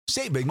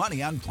Save big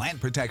money on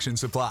plant protection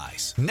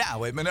supplies.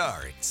 Now at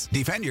Menards.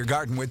 Defend your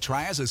garden with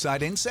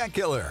Triazicide Insect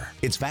Killer.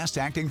 Its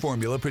fast-acting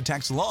formula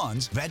protects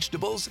lawns,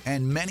 vegetables,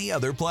 and many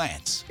other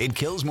plants. It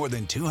kills more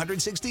than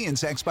 260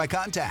 insects by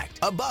contact,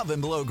 above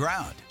and below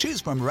ground. Choose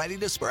from ready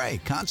to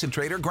spray,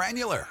 concentrate, or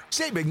granular.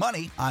 Save big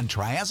money on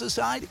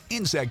Triazicide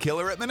Insect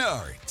Killer at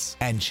Menards.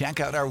 And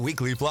check out our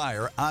weekly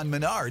flyer on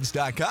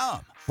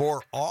Menards.com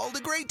for all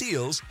the great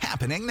deals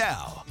happening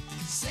now.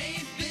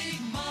 Save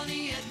big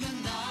money at Menards.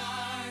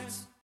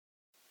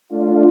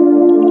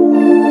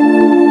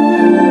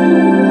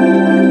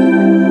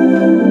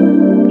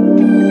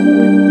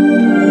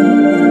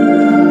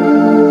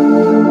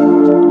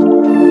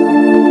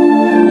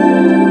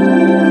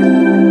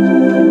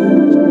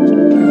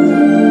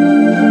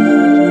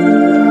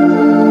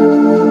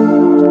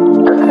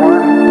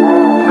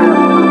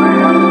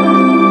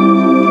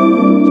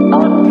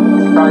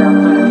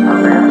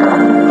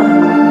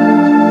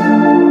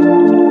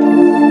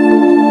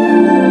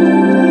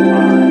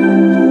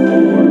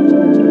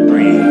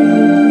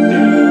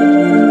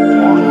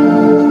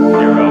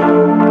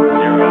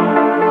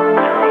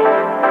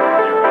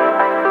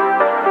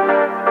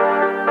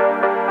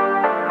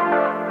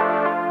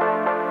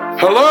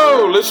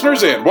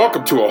 Listeners, and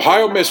welcome to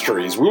Ohio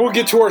Mysteries. We will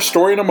get to our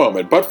story in a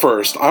moment, but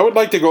first, I would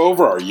like to go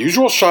over our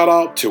usual shout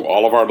out to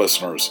all of our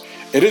listeners.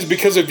 It is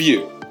because of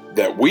you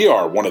that we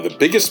are one of the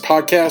biggest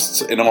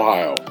podcasts in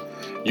Ohio.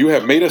 You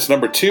have made us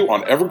number 2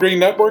 on Evergreen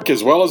Network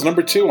as well as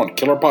number 2 on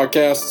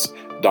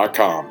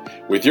KillerPodcasts.com.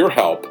 With your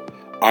help,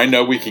 I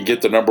know we can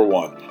get to number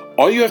 1.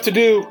 All you have to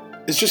do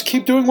is just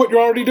keep doing what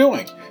you're already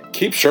doing.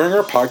 Keep sharing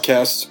our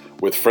podcasts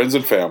with friends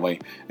and family,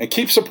 and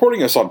keep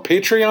supporting us on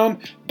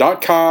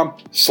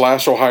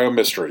patreon.com/Ohio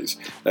Mysteries.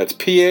 That's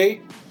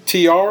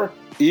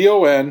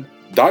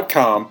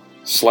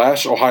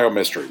patreon.com/Ohio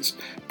Mysteries.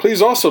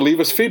 Please also leave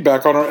us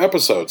feedback on our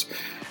episodes.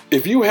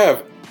 If you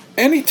have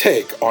any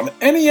take on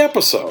any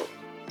episode,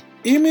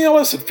 email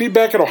us at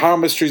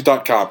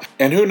feedback@ohiomysteries.com,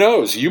 and who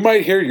knows, you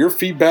might hear your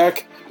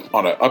feedback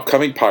on an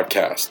upcoming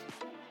podcast.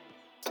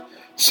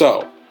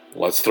 So,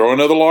 let's throw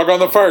another log on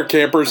the fire,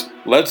 campers.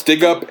 Let's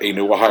dig up a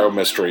new Ohio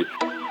mystery.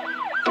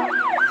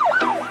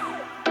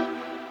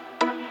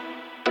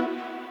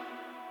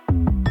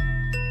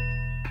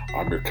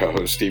 I'm your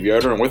co-host, Steve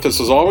Yoder, and with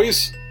us, as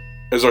always,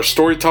 is our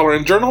storyteller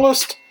and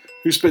journalist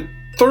who spent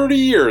 30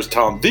 years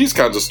telling these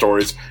kinds of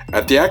stories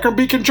at the Akron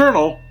Beacon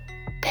Journal,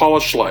 Paula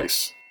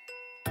Schleis.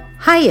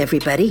 Hi,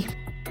 everybody.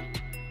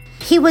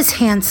 He was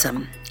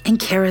handsome and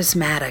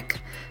charismatic,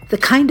 the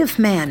kind of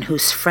man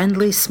whose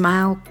friendly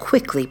smile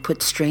quickly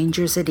put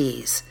strangers at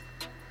ease.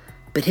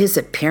 But his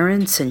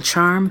appearance and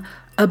charm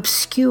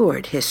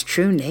obscured his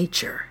true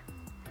nature.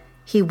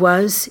 He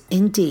was,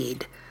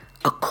 indeed,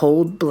 a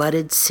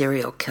cold-blooded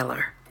serial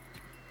killer.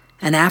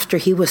 And after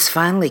he was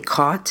finally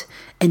caught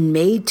and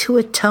made to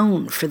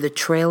atone for the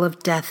trail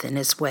of death in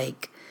his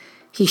wake,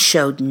 he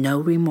showed no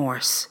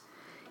remorse.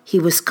 He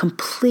was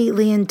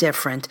completely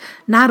indifferent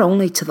not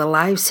only to the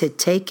lives he'd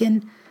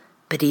taken,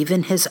 but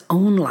even his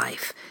own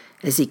life,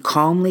 as he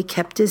calmly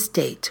kept his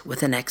date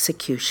with an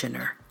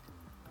executioner.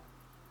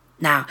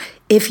 Now,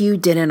 if you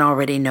didn't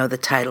already know the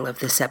title of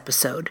this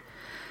episode,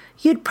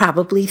 you'd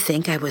probably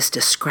think I was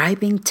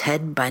describing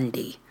Ted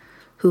Bundy,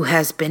 who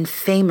has been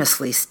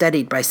famously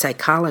studied by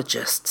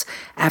psychologists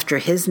after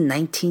his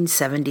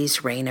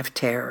 1970s reign of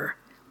terror.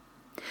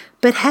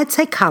 But had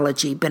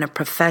psychology been a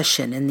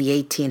profession in the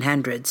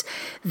 1800s,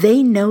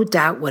 they no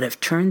doubt would have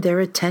turned their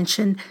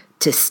attention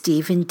to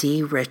Stephen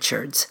D.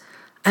 Richards,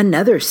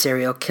 another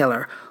serial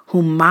killer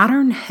whom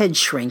modern head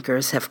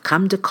shrinkers have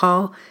come to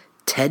call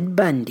Ted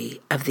Bundy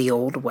of the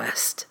Old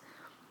West.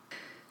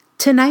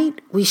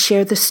 Tonight, we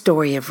share the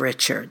story of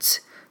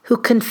Richards, who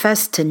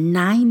confessed to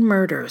 9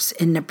 murders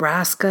in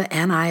Nebraska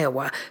and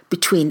Iowa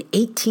between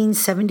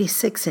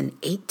 1876 and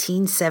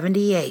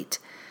 1878,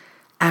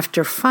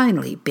 after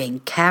finally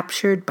being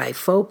captured by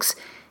folks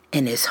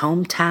in his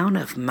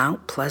hometown of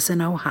Mount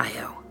Pleasant,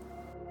 Ohio.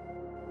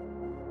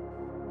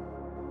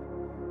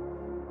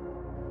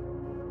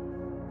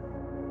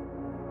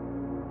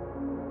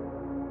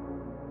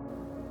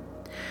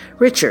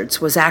 Richards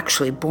was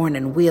actually born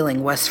in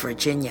Wheeling, West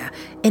Virginia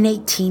in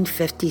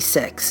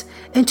 1856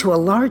 into a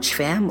large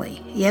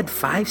family. He had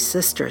 5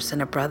 sisters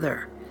and a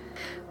brother.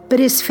 But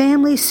his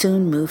family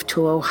soon moved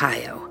to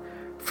Ohio,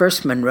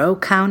 first Monroe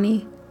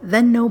County,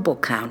 then Noble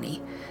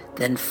County,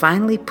 then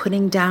finally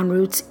putting down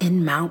roots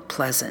in Mount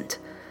Pleasant,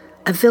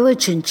 a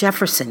village in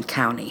Jefferson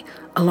County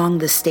along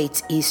the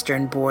state's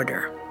eastern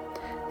border.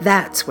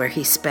 That's where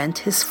he spent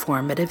his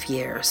formative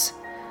years.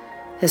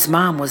 His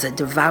mom was a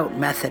devout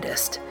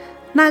Methodist,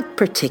 not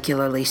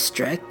particularly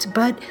strict,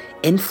 but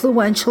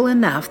influential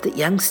enough that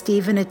young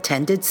Stephen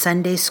attended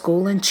Sunday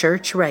school and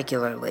church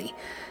regularly.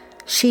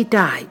 She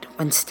died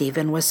when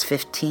Stephen was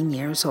 15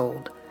 years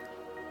old.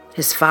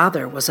 His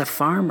father was a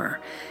farmer,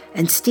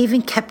 and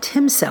Stephen kept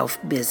himself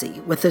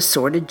busy with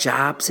assorted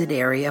jobs at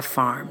area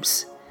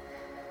farms.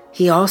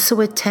 He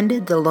also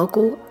attended the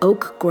local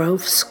Oak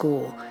Grove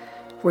school,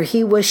 where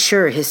he was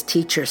sure his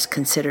teachers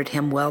considered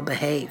him well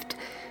behaved.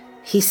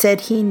 He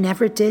said he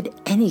never did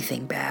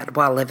anything bad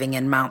while living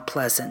in Mount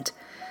Pleasant,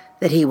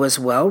 that he was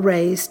well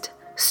raised,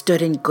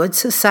 stood in good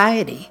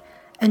society,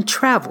 and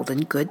traveled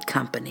in good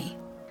company.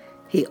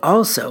 He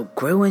also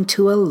grew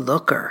into a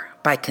looker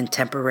by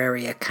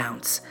contemporary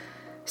accounts,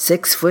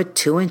 6 foot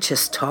 2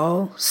 inches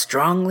tall,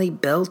 strongly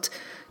built,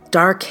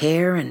 dark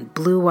hair and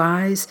blue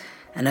eyes,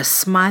 and a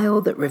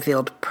smile that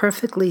revealed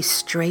perfectly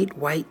straight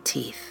white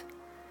teeth.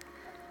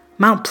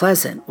 Mount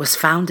Pleasant was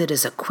founded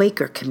as a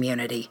Quaker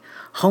community,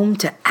 home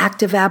to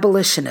active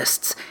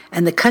abolitionists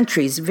and the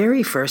country's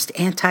very first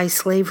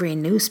anti-slavery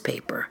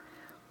newspaper.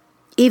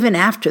 Even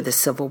after the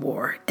Civil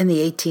War in the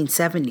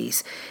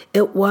 1870s,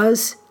 it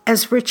was,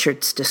 as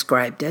Richards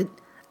described it,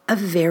 a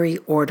very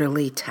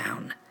orderly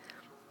town.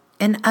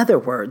 In other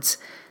words,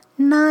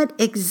 not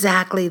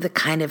exactly the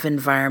kind of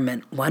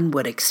environment one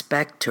would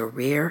expect to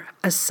rear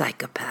a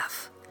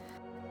psychopath.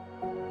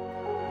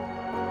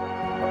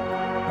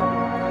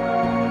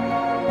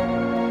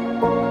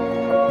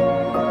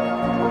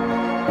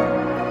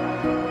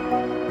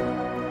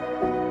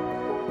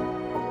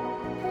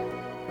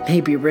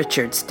 Maybe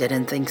Richards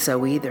didn't think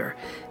so either,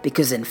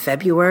 because in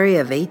February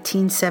of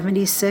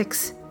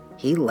 1876,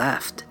 he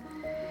left.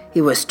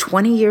 He was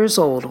 20 years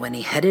old when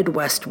he headed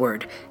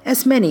westward,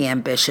 as many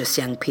ambitious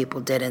young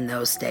people did in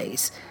those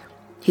days.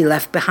 He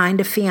left behind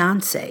a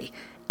fiancée,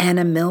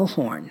 Anna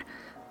Milhorn,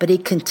 but he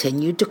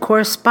continued to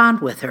correspond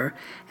with her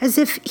as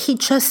if he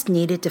just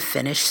needed to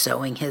finish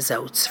sowing his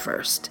oats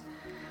first.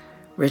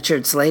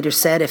 Richards later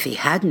said if he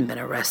hadn't been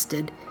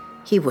arrested,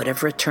 he would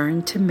have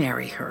returned to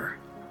marry her.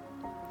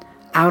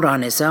 Out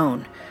on his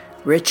own,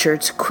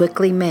 Richards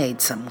quickly made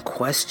some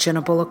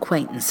questionable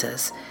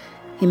acquaintances.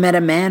 He met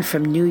a man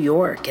from New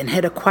York and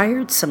had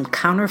acquired some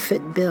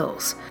counterfeit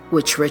bills,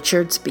 which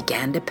Richards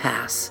began to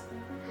pass.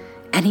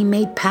 And he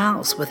made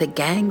pals with a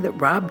gang that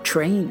robbed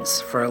trains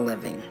for a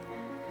living.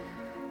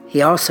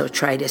 He also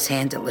tried his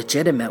hand at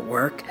legitimate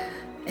work.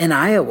 In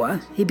Iowa,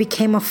 he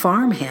became a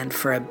farmhand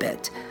for a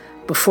bit,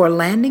 before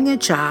landing a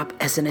job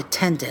as an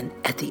attendant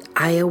at the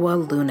Iowa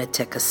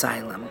Lunatic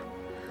Asylum.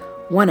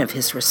 One of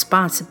his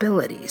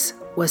responsibilities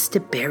was to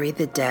bury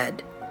the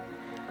dead.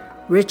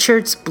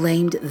 Richards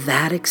blamed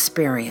that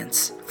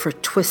experience for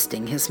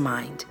twisting his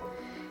mind.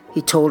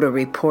 He told a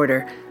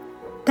reporter,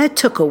 "That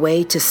took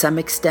away to some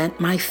extent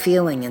my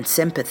feeling and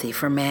sympathy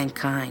for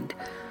mankind.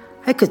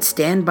 I could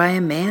stand by a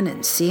man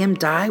and see him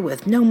die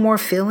with no more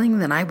feeling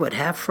than I would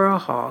have for a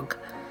hog.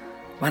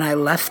 When I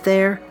left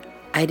there,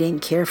 I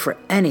didn't care for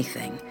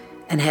anything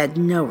and had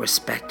no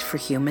respect for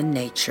human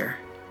nature."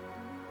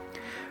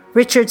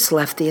 Richards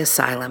left the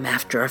asylum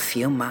after a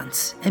few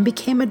months and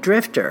became a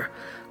drifter,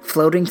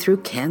 floating through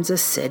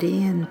Kansas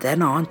City and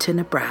then on to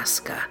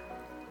Nebraska.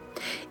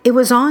 It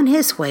was on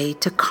his way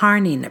to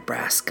Kearney,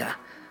 Nebraska,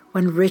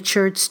 when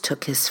Richards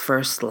took his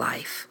first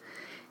life.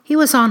 He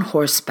was on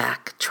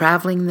horseback,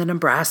 traveling the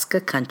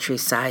Nebraska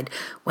countryside,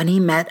 when he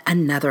met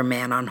another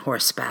man on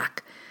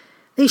horseback.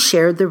 They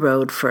shared the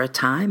road for a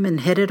time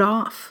and hit it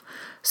off,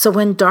 so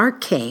when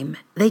dark came,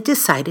 they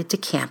decided to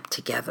camp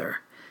together.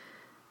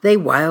 They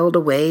whiled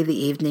away the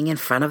evening in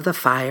front of the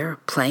fire,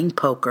 playing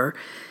poker,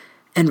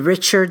 and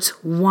Richards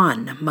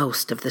won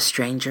most of the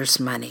stranger's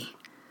money.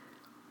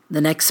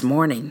 The next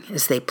morning,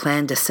 as they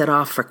planned to set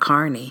off for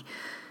Kearney,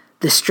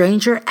 the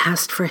stranger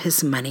asked for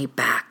his money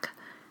back.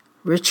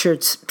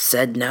 Richards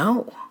said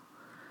no.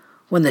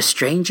 When the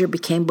stranger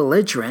became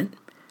belligerent,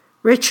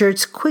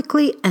 Richards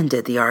quickly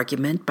ended the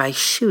argument by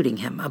shooting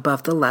him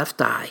above the left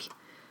eye.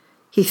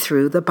 He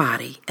threw the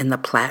body in the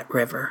Platte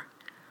River.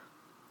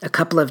 A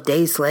couple of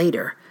days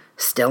later,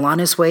 still on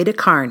his way to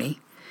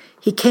Kearney,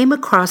 he came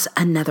across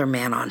another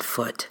man on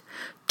foot.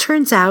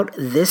 Turns out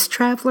this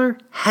traveler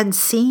had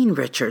seen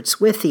Richards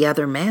with the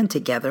other man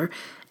together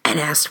and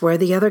asked where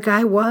the other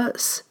guy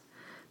was.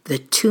 The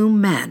two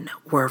men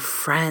were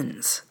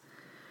friends.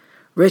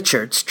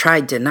 Richards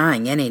tried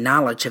denying any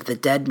knowledge of the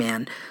dead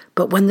man,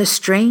 but when the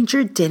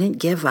stranger didn't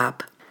give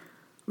up,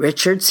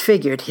 Richards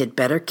figured he'd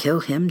better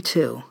kill him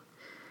too.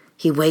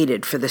 He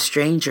waited for the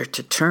stranger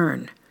to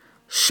turn,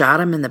 shot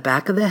him in the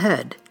back of the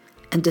head,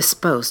 and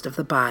disposed of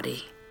the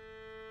body.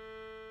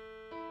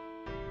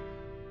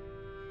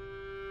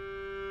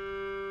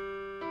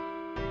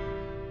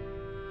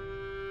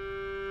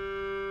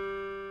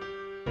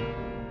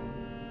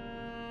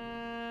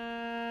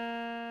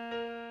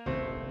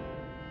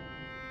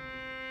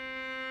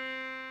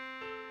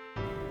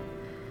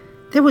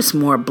 There was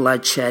more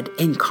bloodshed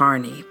in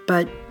Kearney,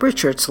 but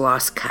Richards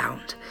lost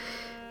count.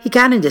 He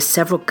got into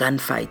several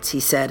gunfights, he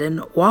said,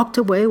 and walked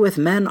away with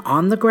men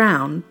on the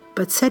ground,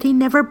 but said he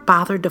never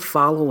bothered to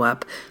follow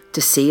up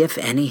to see if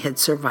any had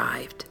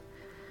survived.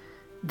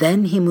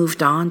 Then he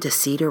moved on to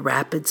Cedar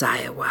Rapids,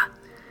 Iowa.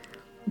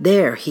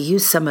 There he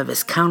used some of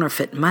his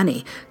counterfeit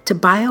money to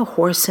buy a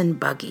horse and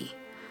buggy.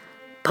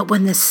 But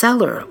when the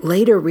seller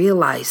later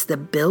realized the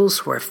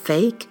bills were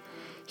fake,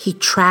 he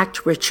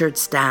tracked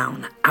Richards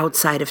down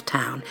outside of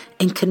town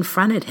and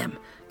confronted him,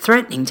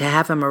 threatening to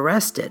have him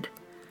arrested.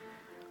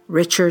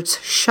 Richards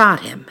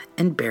shot him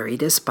and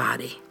buried his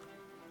body.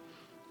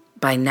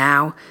 By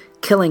now,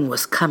 Killing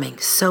was coming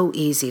so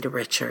easy to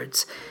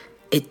Richards.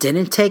 It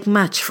didn't take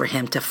much for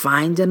him to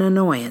find an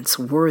annoyance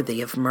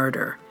worthy of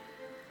murder.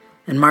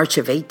 In March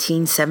of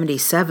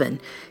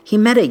 1877, he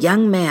met a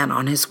young man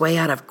on his way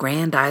out of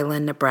Grand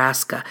Island,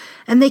 Nebraska,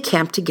 and they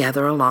camped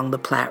together along the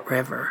Platte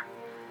River.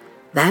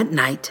 That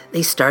night,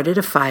 they started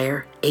a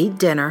fire, ate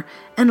dinner,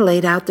 and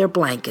laid out their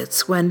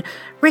blankets when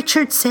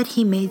Richards said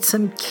he made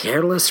some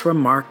careless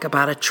remark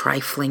about a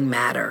trifling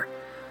matter.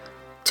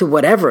 To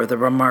whatever the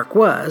remark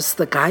was,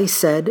 the guy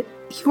said,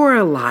 "You're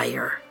a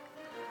liar."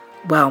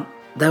 Well,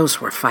 those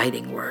were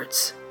fighting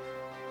words.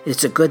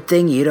 "It's a good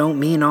thing you don't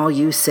mean all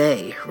you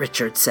say,"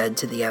 Richards said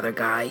to the other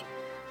guy.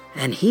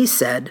 And he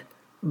said,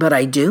 "But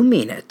I do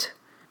mean it."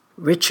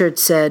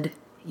 Richards said,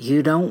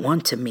 "You don't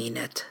want to mean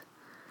it."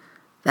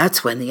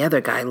 That's when the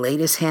other guy laid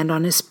his hand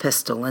on his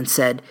pistol and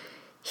said,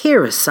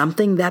 "Here is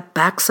something that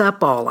backs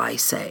up all I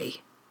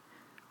say."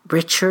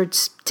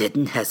 Richards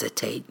didn't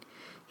hesitate.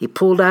 He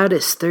pulled out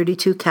his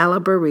 .32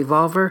 caliber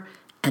revolver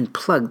and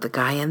plugged the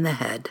guy in the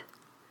head.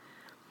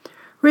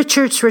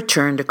 Richards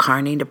returned to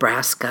Kearney,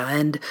 Nebraska,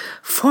 and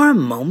for a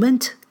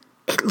moment,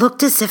 it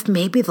looked as if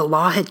maybe the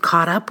law had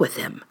caught up with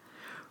him.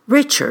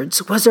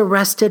 Richards was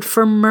arrested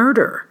for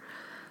murder,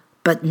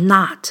 but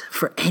not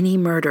for any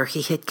murder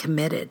he had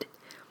committed.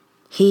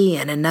 He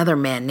and another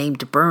man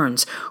named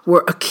Burns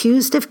were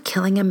accused of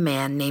killing a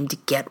man named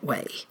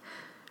Getway.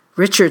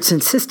 Richards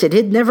insisted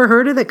he'd never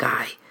heard of the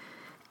guy,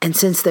 and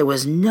since there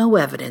was no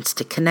evidence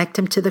to connect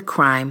him to the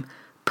crime,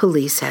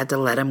 police had to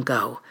let him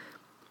go.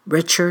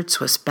 Richards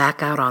was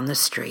back out on the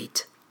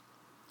street.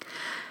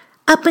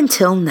 Up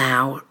until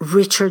now,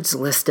 Richards'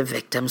 list of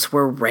victims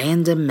were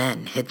random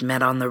men he'd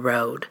met on the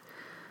road.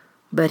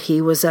 But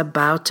he was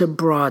about to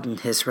broaden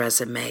his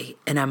resume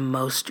in a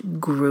most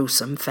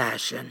gruesome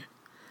fashion.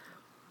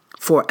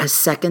 For a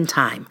second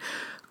time,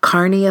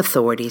 Kearney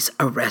authorities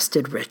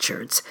arrested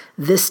Richards,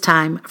 this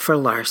time for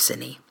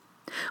larceny.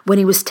 When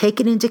he was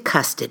taken into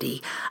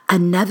custody,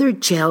 another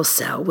jail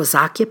cell was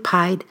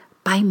occupied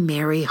by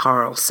Mary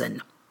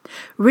Harrelson.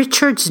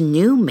 Richards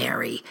knew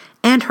Mary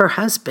and her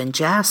husband,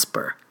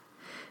 Jasper.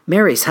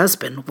 Mary's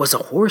husband was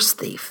a horse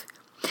thief,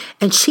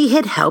 and she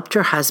had helped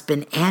her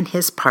husband and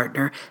his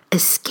partner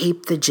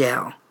escape the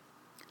jail.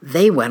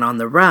 They went on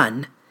the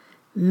run.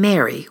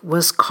 Mary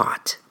was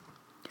caught.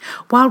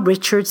 While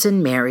Richards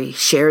and Mary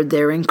shared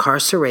their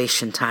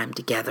incarceration time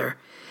together,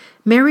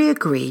 Mary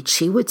agreed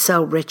she would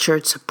sell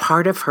Richards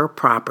part of her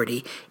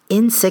property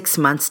in 6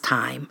 months'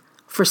 time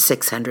for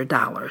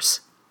 $600.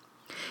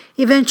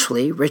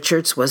 Eventually,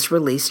 Richards was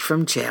released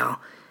from jail,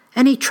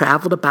 and he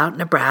traveled about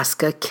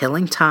Nebraska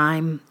killing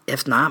time,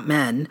 if not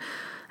men,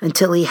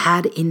 until he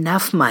had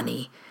enough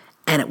money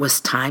and it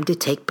was time to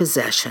take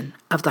possession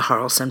of the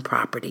Harrelson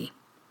property.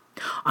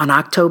 On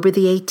October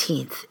the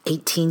 18th,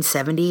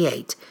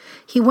 1878,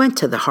 he went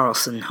to the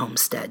Harrelson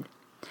homestead,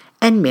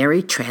 and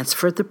Mary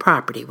transferred the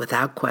property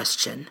without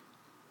question.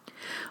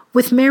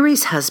 With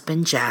Mary's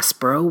husband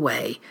Jasper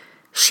away,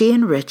 she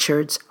and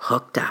Richards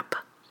hooked up.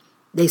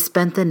 They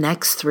spent the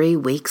next 3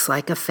 weeks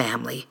like a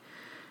family.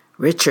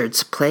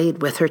 Richards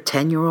played with her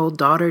 10-year-old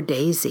daughter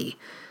Daisy,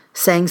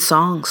 sang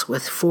songs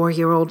with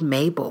 4-year-old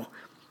Mabel,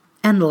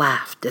 and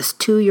laughed as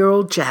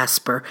 2-year-old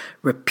Jasper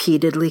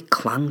repeatedly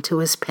clung to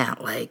his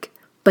pant leg.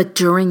 But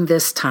during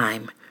this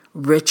time,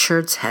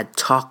 Richards had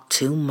talked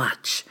too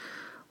much.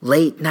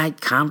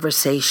 Late-night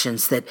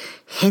conversations that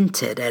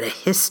hinted at a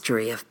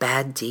history of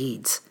bad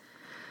deeds.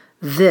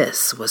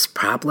 This was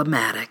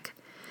problematic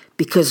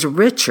because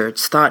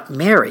Richards thought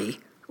Mary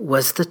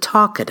was the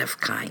talkative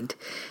kind,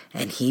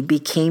 and he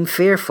became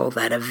fearful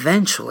that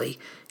eventually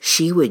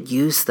she would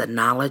use the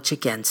knowledge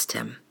against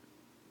him.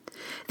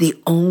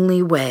 The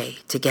only way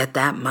to get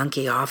that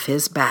monkey off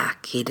his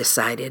back, he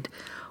decided,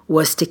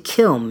 was to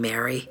kill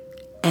Mary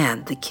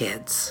and the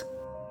kids.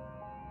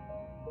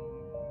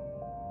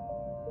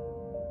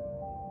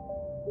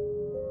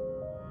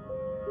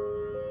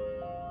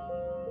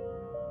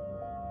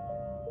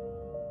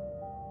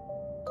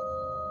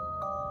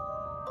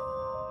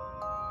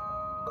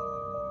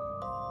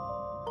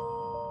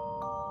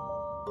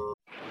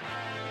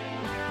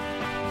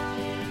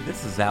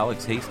 This is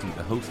Alex Hasty,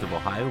 the host of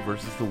Ohio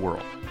vs. the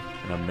World,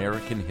 an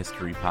American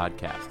history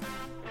podcast.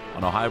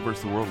 On Ohio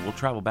vs. the World, we'll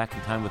travel back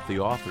in time with the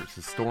authors,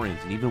 historians,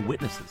 and even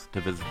witnesses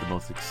to visit the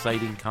most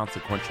exciting,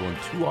 consequential, and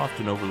too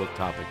often overlooked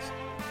topics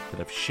that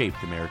have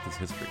shaped America's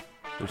history.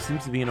 There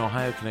seems to be an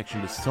Ohio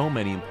connection to so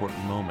many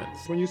important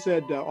moments. When you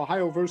said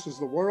Ohio versus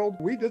the world,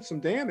 we did some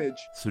damage.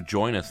 So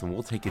join us and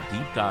we'll take a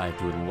deep dive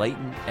to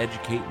enlighten,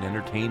 educate, and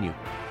entertain you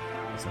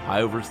as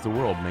Ohio vs. the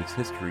World makes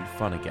history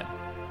fun again.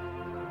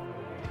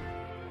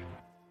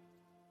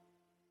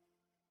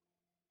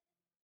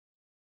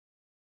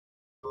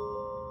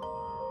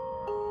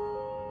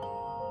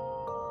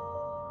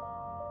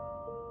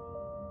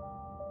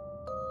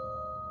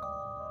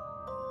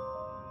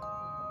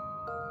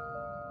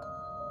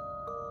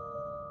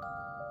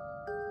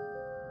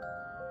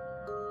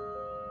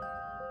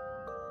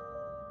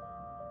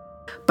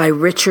 By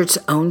Richards'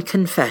 own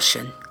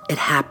confession, it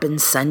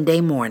happened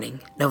Sunday morning,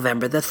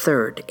 November the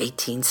 3rd,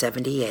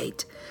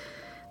 1878.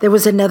 There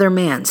was another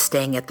man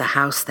staying at the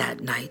house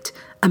that night,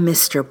 a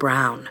Mr.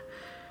 Brown.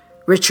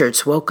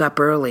 Richards woke up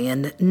early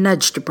and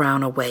nudged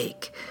Brown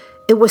awake.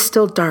 It was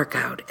still dark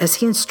out as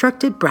he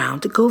instructed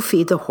Brown to go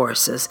feed the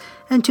horses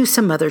and do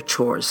some other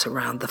chores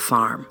around the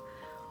farm.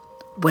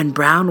 When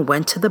Brown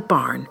went to the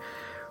barn,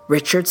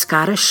 Richards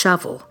got a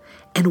shovel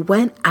and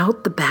went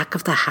out the back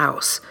of the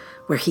house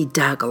where he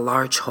dug a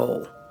large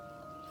hole.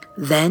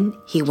 Then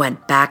he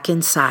went back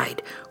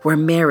inside where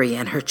Mary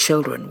and her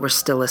children were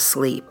still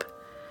asleep.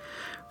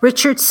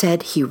 Richards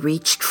said he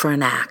reached for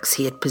an axe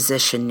he had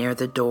positioned near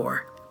the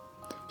door.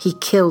 He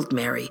killed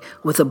Mary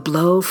with a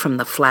blow from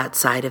the flat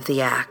side of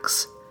the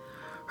axe.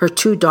 Her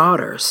 2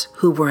 daughters,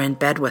 who were in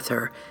bed with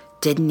her,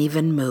 didn't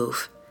even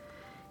move.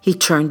 He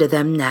turned to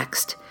them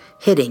next,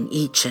 hitting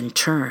each in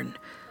turn,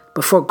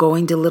 before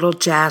going to little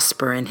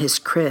Jasper in his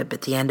crib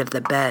at the end of the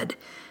bed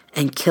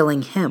and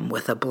killing him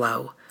with a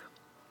blow.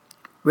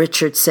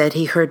 Richard said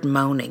he heard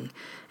moaning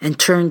and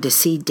turned to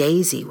see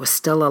Daisy was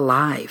still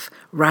alive,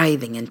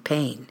 writhing in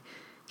pain.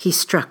 He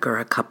struck her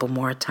a couple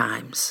more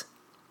times.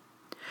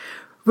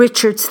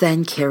 Richards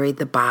then carried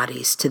the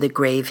bodies to the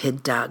grave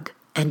he'd dug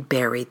and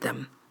buried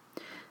them.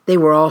 They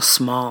were all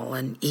small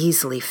and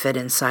easily fit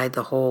inside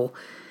the hole,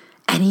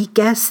 and he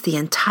guessed the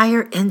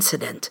entire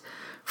incident,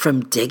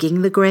 from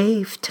digging the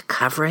grave to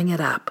covering it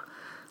up,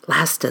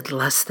 lasted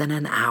less than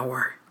an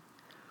hour.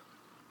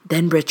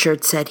 Then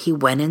Richard said he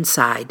went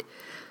inside,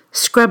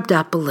 scrubbed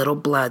up a little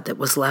blood that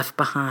was left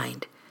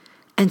behind,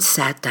 and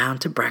sat down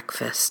to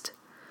breakfast.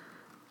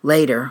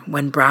 Later,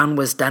 when Brown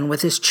was done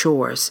with his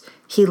chores,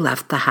 he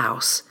left the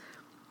house.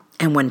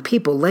 And when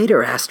people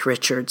later asked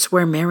Richards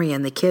where Mary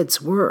and the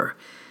kids were,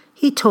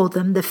 he told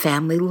them the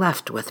family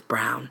left with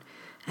Brown,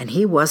 and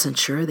he wasn't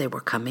sure they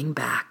were coming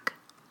back.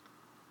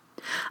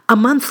 A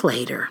month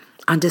later,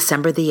 on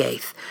December the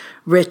 8th,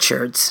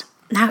 Richards,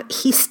 now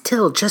he's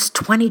still just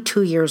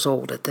 22 years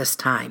old at this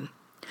time,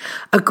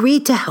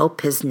 agreed to help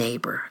his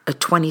neighbor, a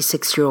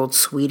 26-year-old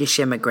Swedish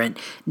immigrant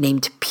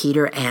named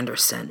Peter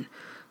Anderson,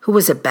 who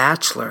was a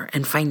bachelor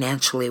and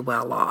financially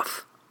well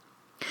off.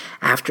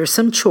 After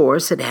some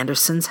chores at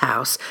Anderson's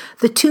house,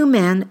 the 2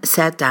 men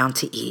sat down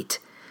to eat,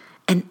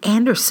 and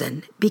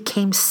Anderson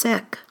became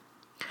sick.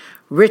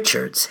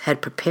 Richards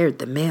had prepared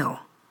the meal.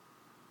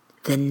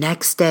 The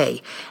next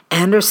day,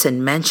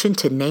 Anderson mentioned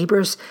to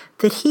neighbors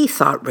that he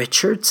thought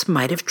Richards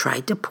might have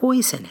tried to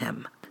poison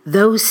him.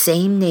 Those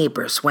same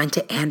neighbors went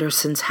to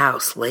Anderson's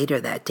house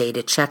later that day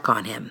to check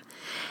on him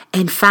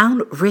and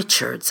found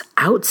Richards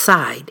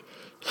outside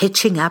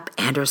hitching up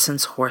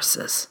Anderson's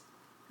horses.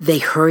 They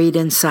hurried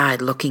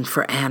inside looking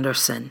for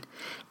Anderson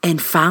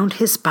and found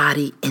his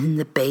body in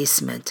the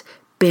basement,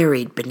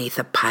 buried beneath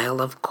a pile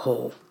of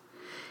coal.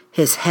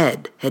 His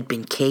head had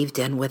been caved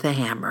in with a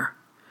hammer.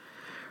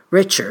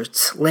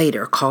 Richards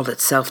later called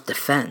it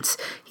self-defense.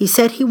 He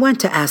said he went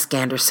to ask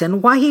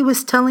Anderson why he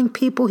was telling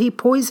people he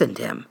poisoned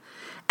him,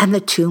 and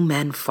the 2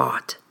 men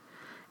fought.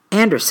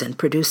 Anderson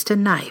produced a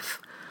knife,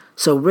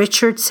 so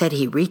Richards said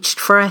he reached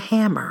for a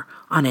hammer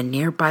on a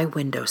nearby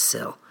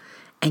windowsill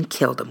and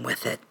killed him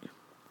with it.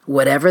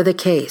 Whatever the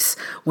case,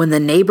 when the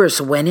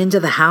neighbors went into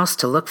the house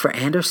to look for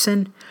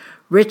Anderson,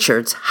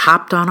 Richards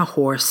hopped on a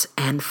horse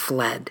and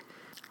fled.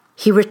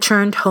 He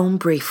returned home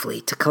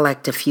briefly to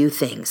collect a few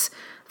things,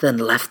 then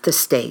left the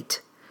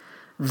state.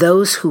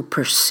 Those who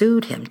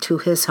pursued him to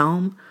his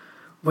home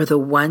were the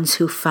ones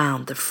who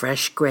found the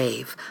fresh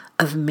grave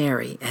of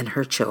Mary and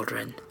her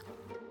children.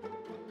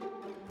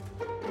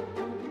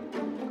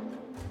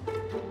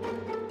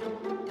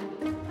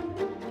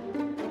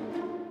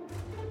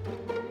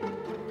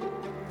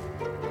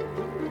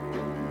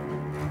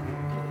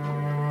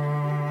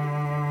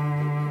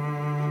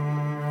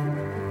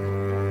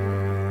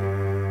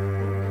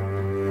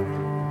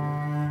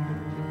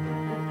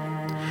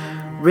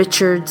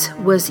 Richards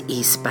was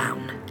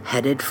eastbound,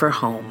 headed for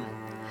home.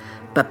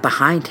 But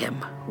behind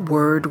him,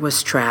 word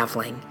was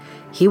traveling.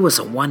 He was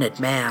a wanted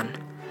man.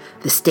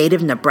 The state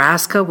of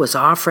Nebraska was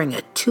offering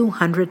a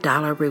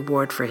 $200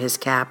 reward for his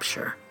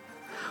capture.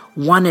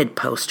 Wanted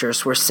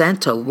posters were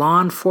sent to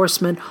law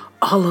enforcement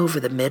all over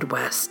the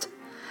Midwest.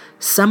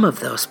 Some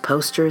of those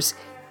posters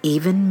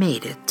even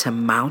made it to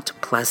Mount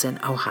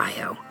Pleasant,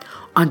 Ohio.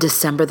 On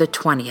December the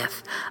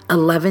 20th,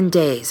 11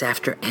 days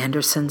after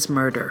Anderson's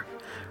murder,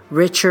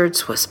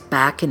 Richards was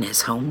back in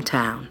his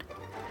hometown.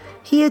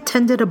 He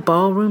attended a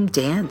ballroom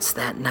dance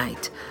that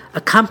night,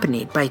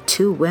 accompanied by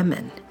 2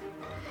 women.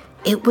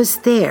 It was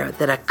there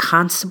that a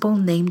constable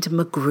named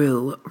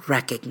McGrew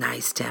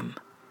recognized him.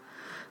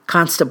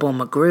 Constable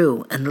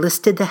McGrew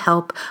enlisted the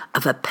help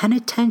of a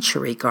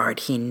penitentiary guard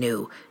he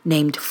knew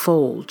named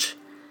Folge,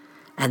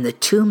 and the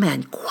 2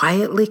 men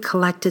quietly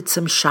collected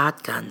some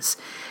shotguns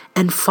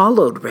and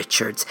followed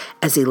Richards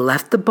as he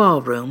left the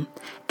ballroom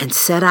and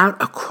set out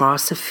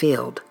across a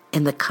field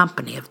in the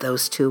company of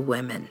those 2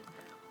 women.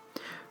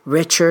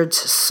 Richards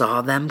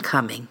saw them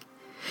coming.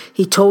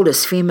 He told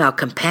his female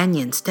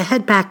companions to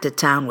head back to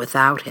town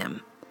without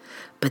him,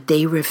 but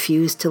they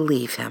refused to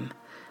leave him,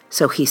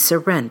 so he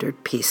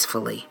surrendered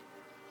peacefully.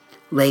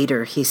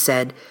 Later, he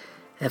said,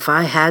 If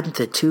I hadn't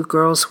the 2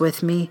 girls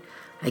with me,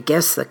 I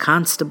guess the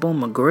Constable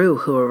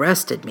McGrew who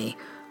arrested me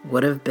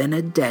would have been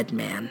a dead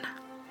man.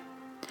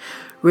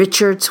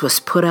 Richards was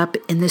put up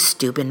in the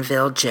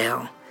Steubenville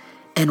jail,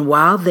 and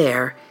while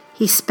there,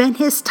 he spent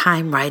his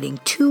time writing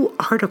 2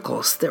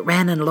 articles that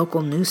ran in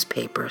local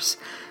newspapers,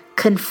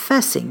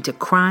 confessing to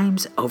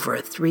crimes over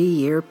a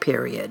 3-year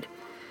period.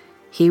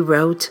 He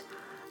wrote,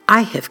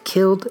 "I have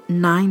killed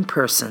 9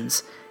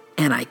 persons,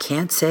 and I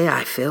can't say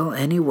I feel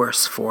any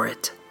worse for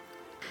it."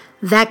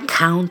 That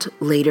count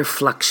later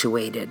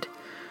fluctuated.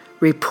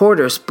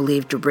 Reporters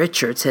believed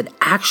Richards had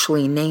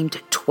actually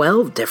named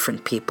 12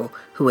 different people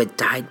who had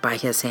died by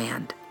his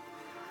hand.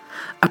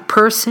 A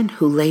person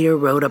who later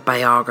wrote a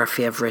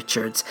biography of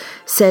Richards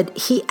said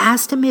he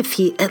asked him if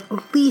he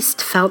at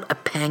least felt a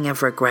pang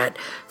of regret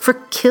for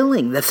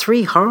killing the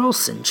 3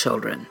 Harrelson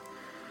children.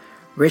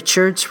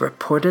 Richards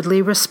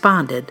reportedly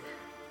responded,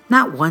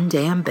 "Not one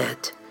damn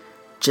bit.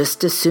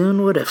 Just as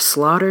soon would have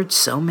slaughtered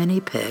so many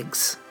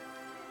pigs."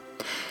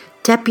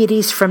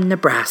 Deputies from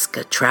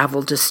Nebraska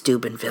traveled to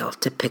Steubenville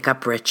to pick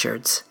up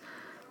Richards.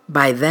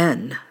 By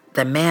then,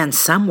 the man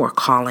some were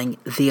calling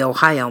the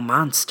Ohio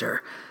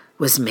Monster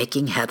was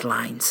making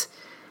headlines,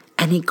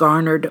 and he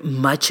garnered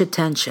much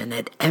attention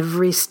at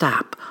every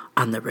stop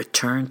on the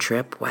return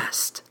trip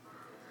west.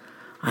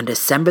 On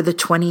December the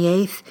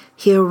 28th,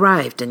 he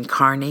arrived in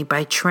Kearney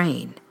by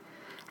train.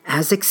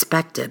 As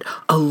expected,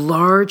 a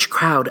large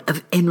crowd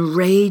of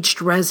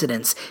enraged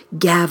residents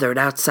gathered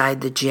outside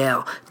the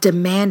jail,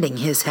 demanding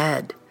his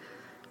head.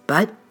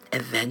 But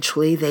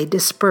eventually they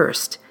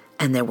dispersed,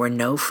 and there were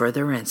no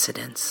further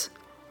incidents.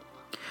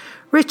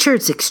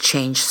 Richards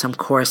exchanged some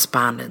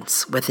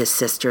correspondence with his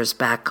sisters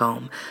back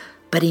home,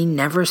 but he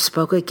never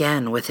spoke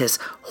again with his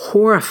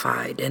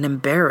horrified and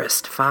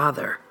embarrassed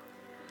father.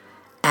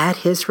 At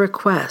his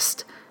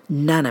request,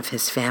 none of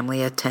his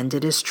family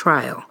attended his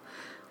trial,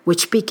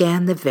 which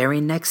began the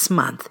very next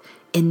month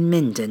in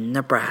Minden,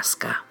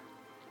 Nebraska.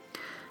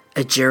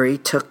 A jury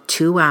took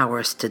 2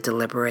 hours to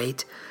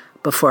deliberate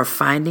before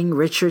finding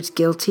Richards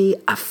guilty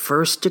of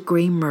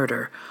first-degree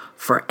murder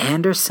for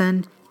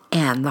Anderson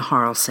and the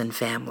Harrelson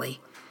family.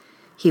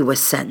 He was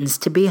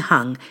sentenced to be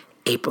hung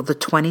April the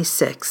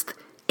 26th,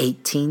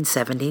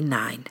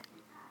 1879.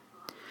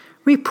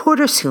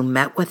 Reporters who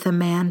met with the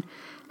man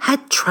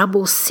had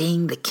trouble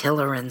seeing the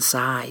killer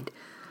inside.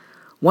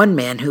 One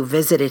man who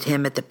visited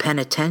him at the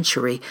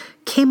penitentiary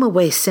came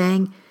away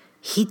saying,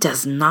 "He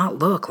does not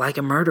look like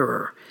a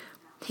murderer.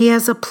 He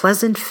has a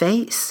pleasant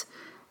face.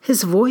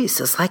 His voice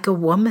is like a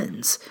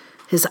woman's.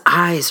 His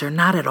eyes are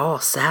not at all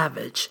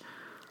savage.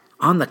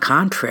 On the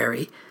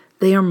contrary,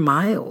 they are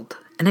mild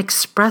and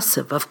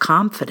expressive of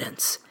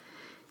confidence.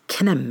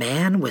 Can a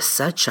man with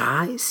such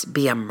eyes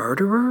be a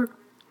murderer?"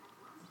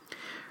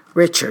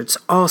 Richards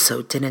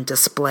also didn't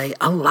display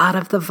a lot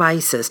of the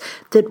vices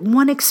that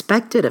one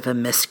expected of a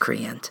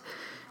miscreant.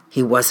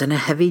 He wasn't a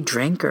heavy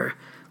drinker,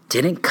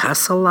 didn't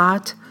cuss a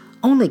lot,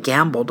 only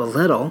gambled a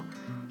little.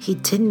 He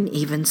didn't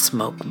even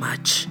smoke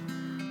much.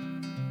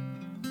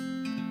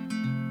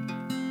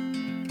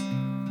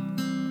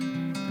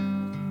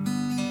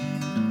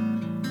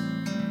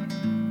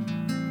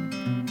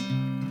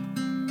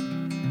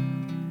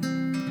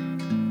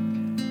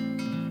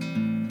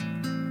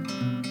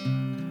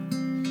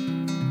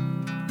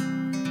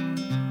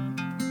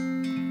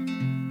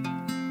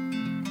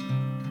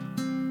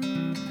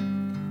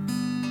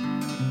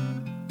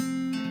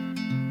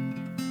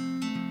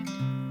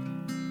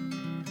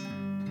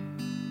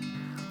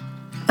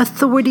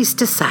 Authorities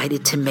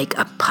decided to make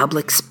a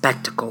public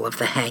spectacle of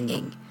the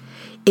hanging.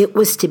 It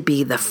was to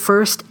be the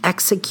first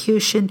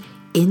execution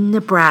in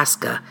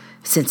Nebraska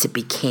since it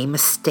became a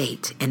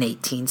state in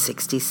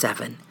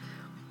 1867.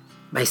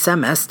 By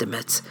some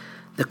estimates,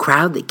 the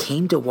crowd that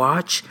came to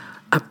watch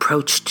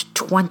approached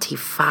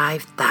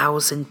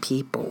 25,000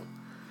 people.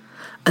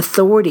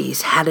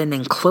 Authorities had an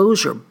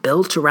enclosure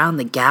built around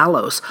the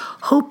gallows,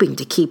 hoping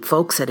to keep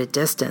folks at a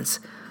distance,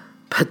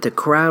 but the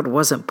crowd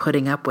wasn't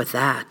putting up with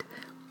that.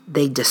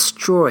 They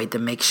destroyed the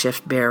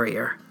makeshift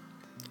barrier.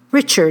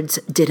 Richards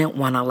didn't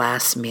want a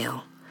last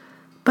meal,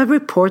 but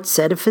reports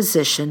said a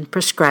physician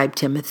prescribed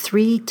him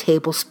 3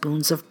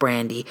 tablespoons of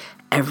brandy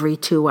every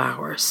 2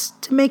 hours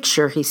to make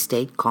sure he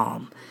stayed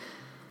calm.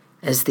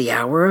 As the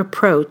hour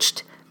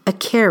approached, a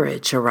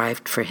carriage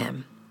arrived for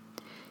him.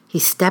 He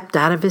stepped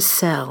out of his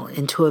cell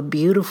into a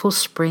beautiful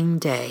spring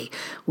day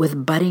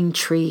with budding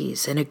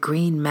trees and a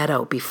green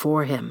meadow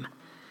before him.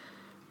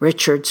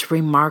 Richards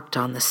remarked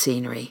on the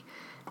scenery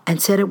and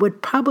said it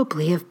would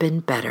probably have been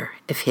better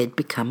if he'd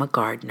become a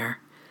gardener.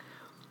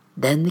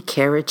 Then the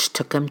carriage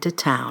took him to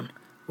town,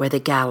 where the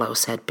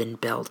gallows had been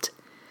built.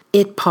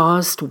 It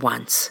paused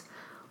once,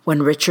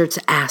 when Richards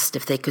asked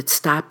if they could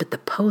stop at the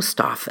post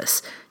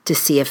office to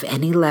see if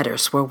any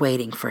letters were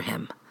waiting for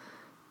him,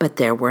 but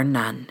there were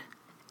none.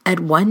 At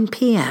 1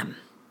 p.m.,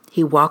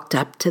 he walked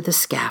up to the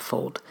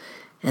scaffold,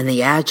 and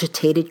the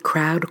agitated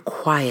crowd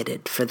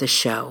quieted for the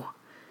show.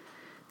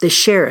 The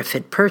sheriff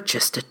had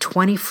purchased a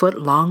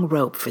 20-foot-long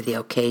rope for the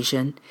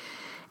occasion,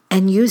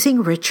 and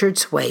using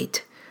Richard's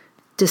weight,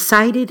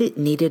 decided it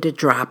needed a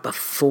drop of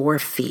 4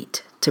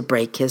 feet to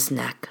break his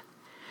neck.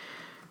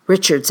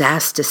 Richards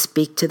asked to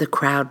speak to the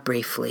crowd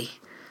briefly,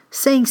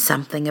 saying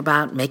something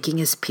about making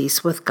his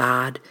peace with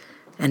God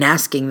and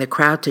asking the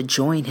crowd to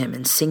join him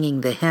in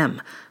singing the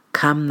hymn,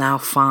 "Come Thou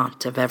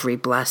Fount of Every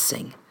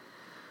Blessing."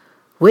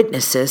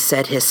 Witnesses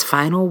said his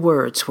final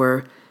words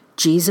were,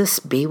 "Jesus,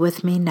 be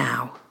with me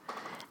now."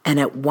 And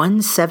at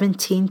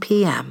 1:17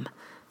 p.m.,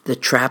 the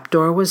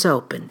trapdoor was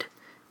opened,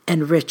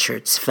 and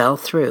Richards fell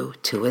through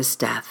to his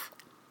death.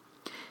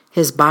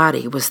 His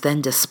body was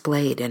then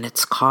displayed in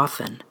its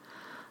coffin.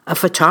 A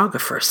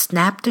photographer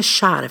snapped a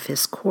shot of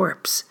his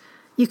corpse.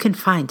 You can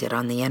find it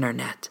on the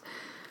internet.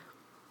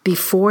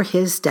 Before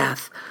his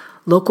death,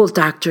 local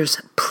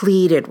doctors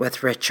pleaded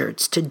with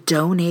Richards to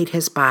donate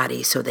his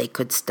body so they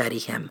could study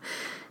him.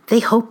 They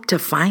hoped to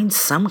find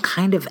some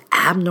kind of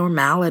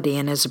abnormality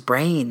in his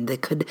brain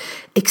that could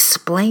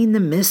explain the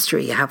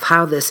mystery of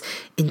how this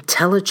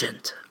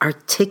intelligent,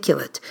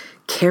 articulate,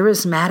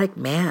 charismatic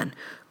man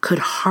could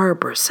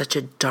harbor such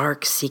a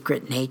dark,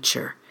 secret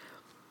nature.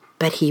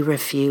 But he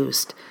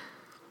refused.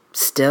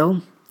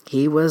 Still,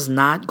 he was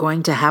not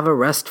going to have a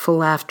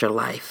restful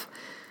afterlife.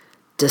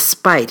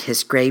 Despite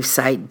his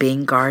gravesite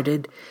being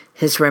guarded,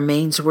 his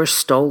remains were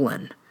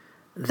stolen,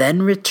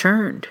 then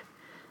returned,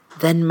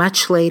 then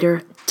much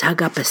later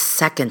dug up a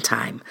second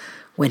time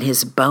when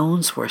his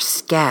bones were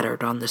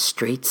scattered on the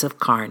streets of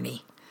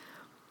Kearney.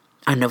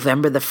 On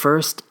November the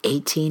 1st,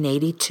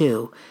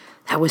 1882,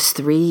 that was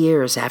 3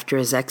 years after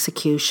his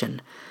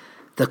execution,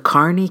 the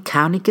Kearney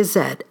County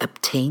Gazette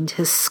obtained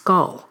his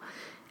skull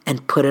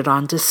and put it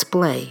on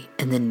display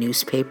in the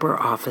newspaper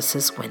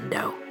office's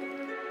window.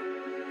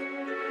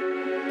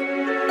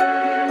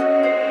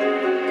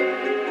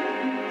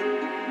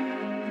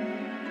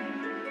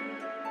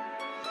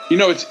 You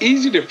know, it's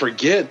easy to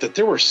forget that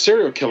there were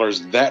serial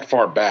killers that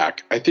far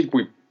back. I think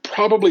we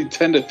probably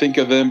tend to think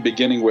of them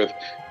beginning with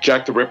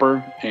Jack the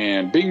Ripper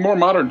and being more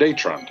modern day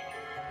trend.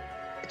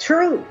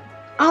 True.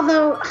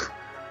 Although,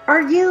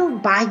 are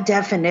you, by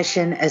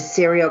definition, a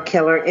serial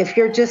killer if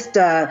you're just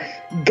a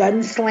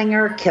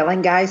gunslinger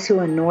killing guys who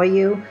annoy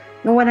you?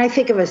 And when I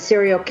think of a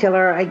serial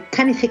killer, I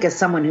kind of think of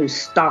someone who's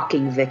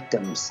stalking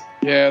victims.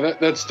 Yeah,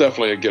 that's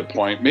definitely a good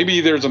point. Maybe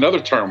there's another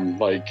term,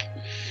 like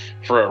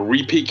for a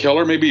repeat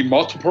killer, maybe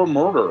multiple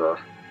murderer.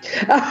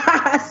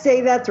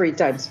 Say that 3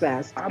 times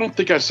fast. I don't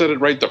think I said it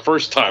right the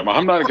first time.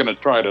 I'm not going to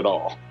try it at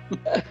all.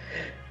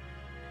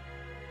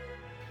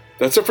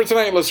 That's it for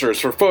tonight, listeners.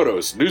 For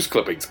photos, news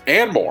clippings,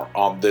 and more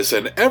on this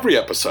and every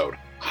episode,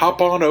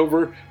 hop on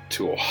over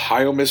to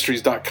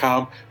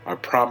OhioMysteries.com. I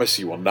promise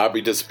you will not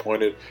be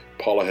disappointed.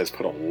 Paula has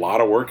put a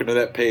lot of work into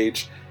that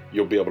page.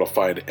 You'll be able to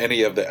find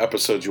any of the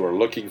episodes you are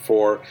looking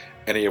for,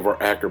 any of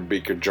our Akron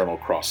Beacon Journal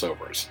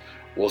crossovers.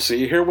 We'll see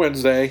you here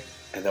Wednesday,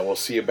 and then we'll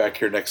see you back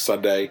here next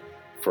Sunday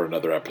for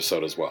another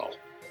episode as well.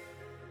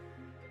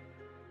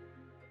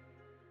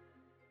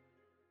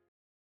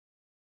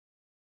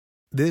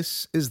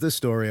 This is the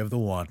story of the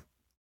one.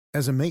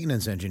 As a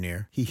maintenance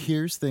engineer, he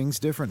hears things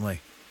differently.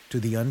 To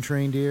the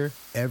untrained ear,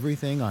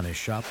 everything on his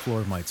shop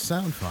floor might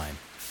sound fine,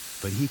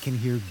 but he can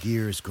hear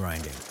gears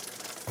grinding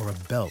or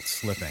a belt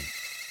slipping.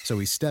 So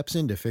he steps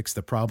in to fix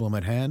the problem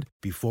at hand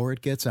before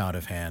it gets out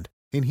of hand.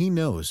 And he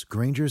knows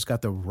Grainger's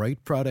got the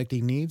right product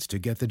he needs to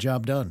get the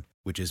job done,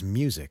 which is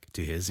music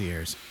to his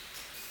ears.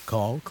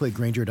 Call, click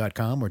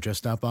Grainger.com, or just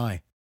stop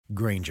by.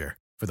 Grainger,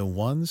 for the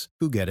ones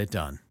who get it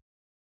done.